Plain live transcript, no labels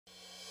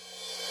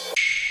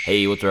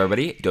Hey, what's up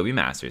everybody? Adobe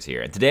Masters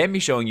here, and today I'm going to be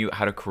showing you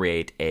how to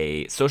create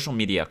a social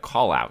media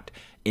callout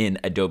in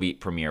Adobe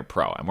Premiere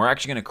Pro. And we're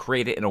actually going to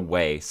create it in a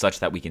way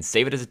such that we can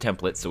save it as a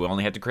template, so we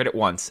only have to create it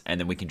once, and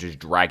then we can just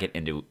drag it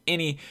into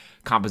any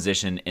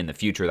composition in the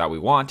future that we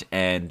want,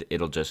 and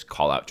it'll just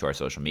call out to our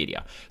social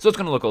media. So it's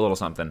going to look a little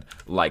something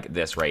like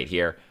this right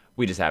here.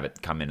 We just have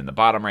it come in the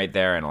bottom right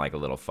there in like a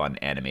little fun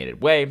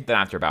animated way. Then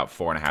after about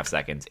 4.5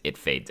 seconds, it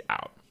fades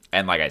out.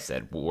 And like I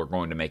said, we're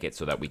going to make it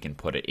so that we can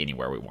put it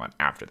anywhere we want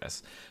after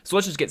this. So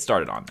let's just get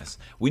started on this.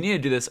 We need to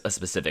do this a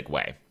specific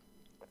way.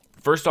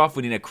 First off,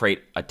 we need to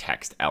create a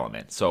text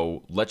element.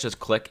 So let's just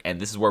click, and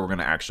this is where we're going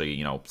to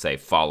actually, say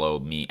follow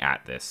me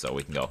at this. So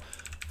we can go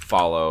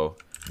follow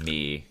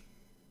me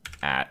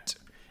at,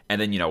 and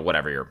then,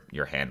 whatever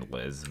your handle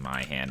is,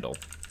 my handle,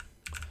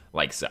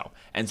 like so.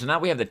 And so now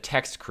we have the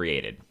text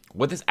created.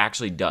 What this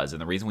actually does,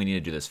 and the reason we need to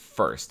do this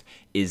first,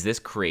 is this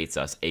creates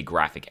us a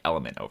graphic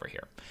element over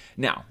here.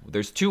 Now,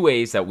 there's two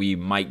ways that we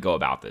might go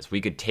about this. We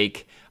could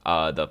take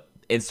the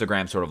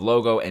Instagram sort of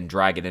logo and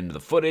drag it into the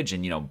footage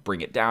and,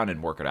 bring it down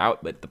and work it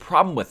out. But the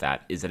problem with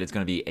that is that it's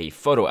going to be a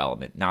photo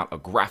element, not a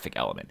graphic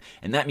element.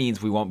 And that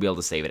means we won't be able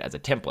to save it as a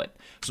template.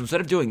 So instead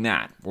of doing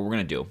that, what we're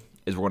going to do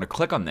is we're going to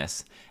click on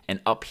this,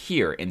 and up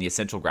here in the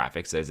Essential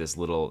Graphics, there's this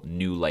little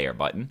new layer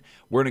button.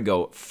 We're going to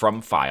go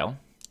from File,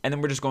 and then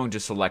we're just going to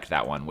select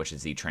that one, which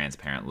is the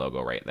transparent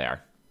logo right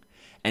there.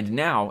 And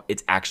now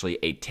it's actually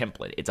a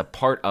template. It's a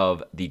part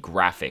of the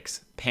graphics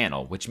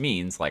panel, which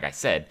means, like I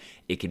said,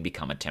 it can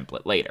become a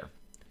template later.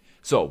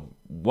 So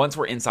once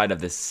we're inside of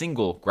this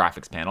single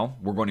graphics panel,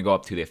 we're going to go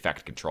up to the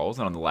effect controls.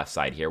 And on the left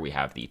side here, we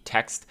have the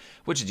text,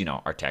 which is,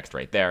 our text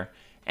right there.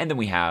 And then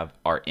we have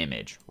our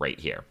image right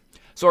here.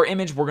 So our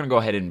image, we're going to go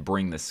ahead and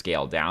bring the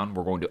scale down.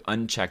 We're going to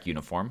uncheck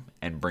uniform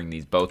and bring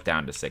these both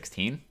down to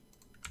 16.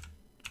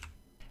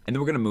 And then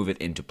we're going to move it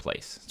into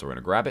place. So we're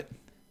going to grab it,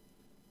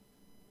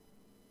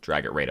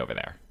 drag it right over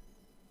there.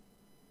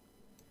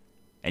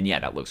 And yeah,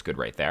 that looks good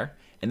right there.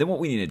 And then what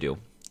we need to do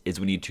is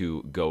we need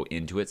to go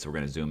into it. So we're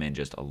going to zoom in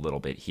just a little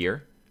bit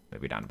here,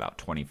 maybe down about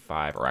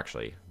 25, or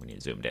actually we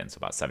need zoomed in, so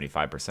about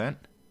 75%.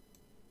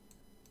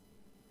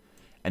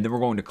 And then we're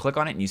going to click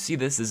on it, and you see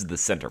this is the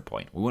center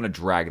point. We want to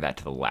drag that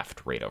to the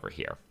left right over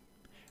here.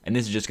 And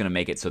this is just going to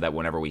make it so that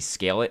whenever we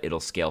scale it, it'll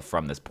scale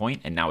from this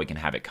point, and now we can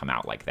have it come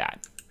out like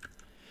that.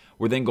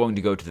 We're then going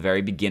to go to the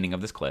very beginning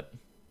of this clip,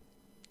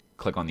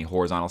 click on the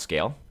horizontal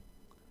scale,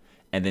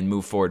 and then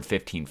move forward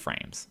 15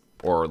 frames.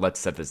 Or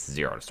let's set this to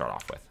 0 to start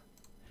off with.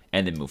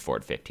 And then move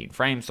forward 15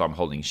 frames. So I'm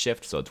holding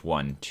shift, so it's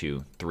 1,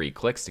 2, 3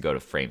 clicks to go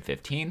to frame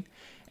 15.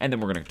 And then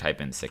we're going to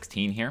type in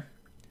 16 here.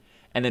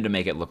 And then to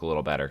make it look a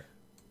little better,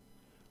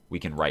 we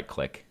can right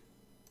click,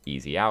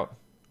 easy out,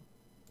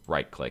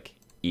 right click,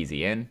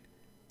 easy in,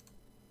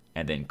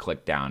 and then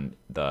click down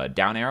the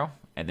down arrow,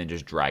 and then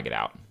just drag it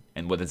out.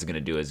 And what this is going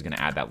to do is going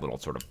to add that little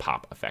sort of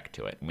pop effect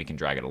to it. And we can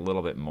drag it a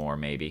little bit more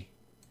maybe.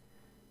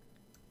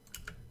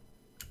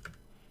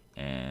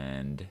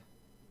 And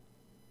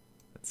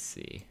let's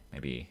see,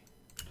 maybe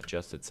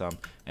adjust it some.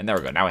 And there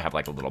we go. Now we have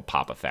like a little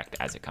pop effect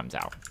as it comes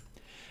out.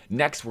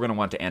 Next, we're going to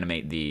want to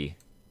animate the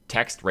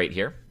text right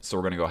here. So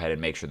we're going to go ahead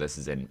and make sure this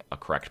is in a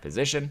correct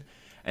position.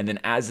 And then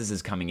as this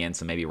is coming in,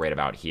 so maybe right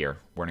about here,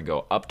 we're going to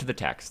go up to the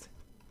text.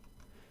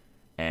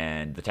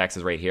 And the text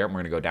is right here. And we're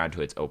going to go down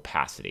to its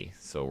opacity.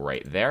 So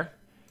right there,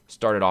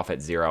 start it off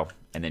at 0,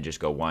 and then just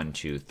go 1,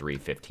 2, 3,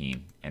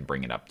 15, and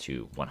bring it up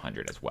to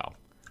 100 as well.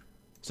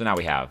 So now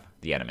we have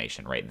the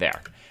animation right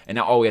there. And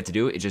now all we have to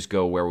do is just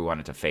go where we want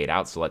it to fade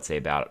out. So let's say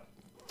about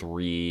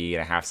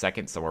 3.5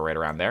 seconds, somewhere right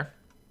around there.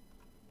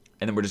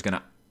 And then we're just going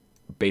to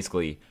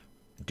basically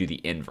do the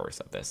inverse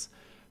of this.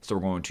 So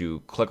we're going to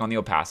click on the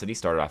opacity,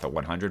 start it off at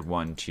 100,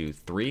 1, 2,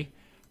 3,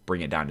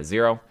 bring it down to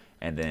 0,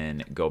 and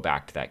then go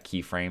back to that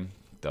keyframe,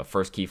 the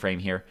first keyframe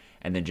here,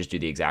 and then just do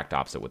the exact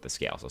opposite with the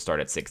scale. So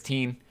start at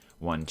 16,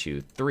 1,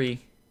 2, 3,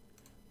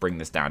 bring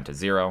this down to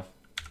 0,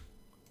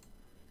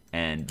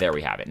 and there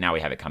we have it. Now we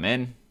have it come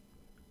in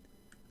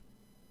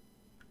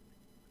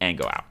and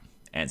go out.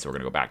 And so we're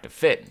going to go back to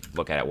fit,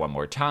 look at it one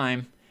more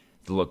time.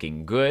 It's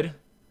looking good.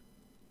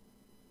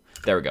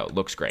 There we go.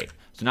 Looks great.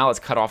 So now let's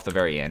cut off the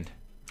very end.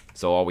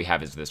 So all we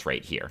have is this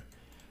right here.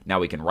 Now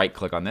we can right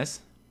click on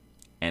this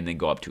and then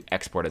go up to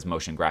export as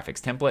motion graphics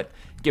template.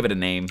 Give it a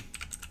name,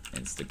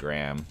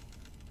 Instagram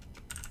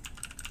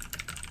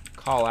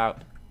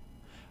callout.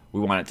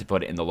 We want it to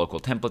put it in the local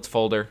templates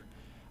folder.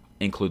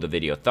 Include the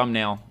video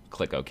thumbnail.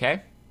 Click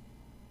OK.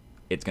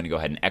 It's going to go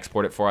ahead and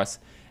export it for us.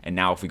 And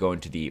now if we go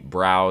into the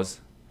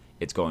browse,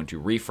 it's going to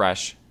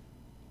refresh.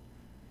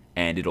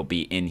 And it'll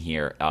be in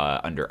here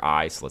under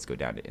I. So let's go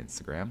down to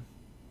Instagram.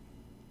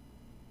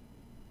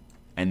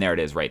 And there it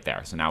is right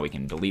there. So now we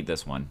can delete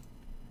this one,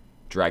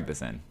 drag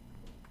this in,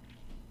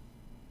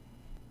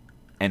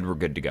 and we're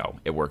good to go.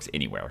 It works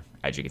anywhere.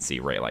 As you can see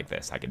right like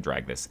this. I can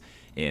drag this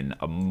in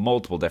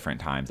multiple different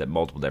times at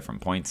multiple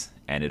different points,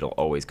 and it'll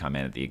always come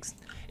in at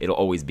it'll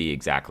always be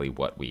exactly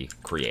what we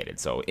created.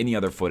 So any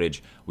other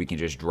footage, we can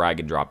just drag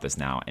and drop this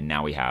now, and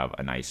now we have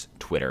a nice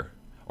Twitter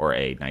or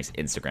a nice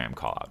Instagram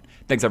call out.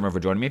 Thanks everyone for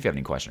joining me. If you have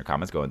any questions or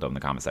comments, go and throw them in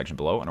the comment section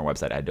below on our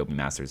website at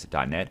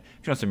adobemasters.net.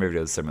 If you want some more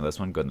videos similar to this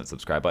one, go to the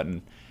subscribe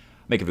button.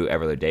 Make a video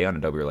every other day on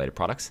Adobe related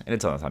products. And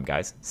until next time,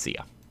 guys, see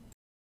ya.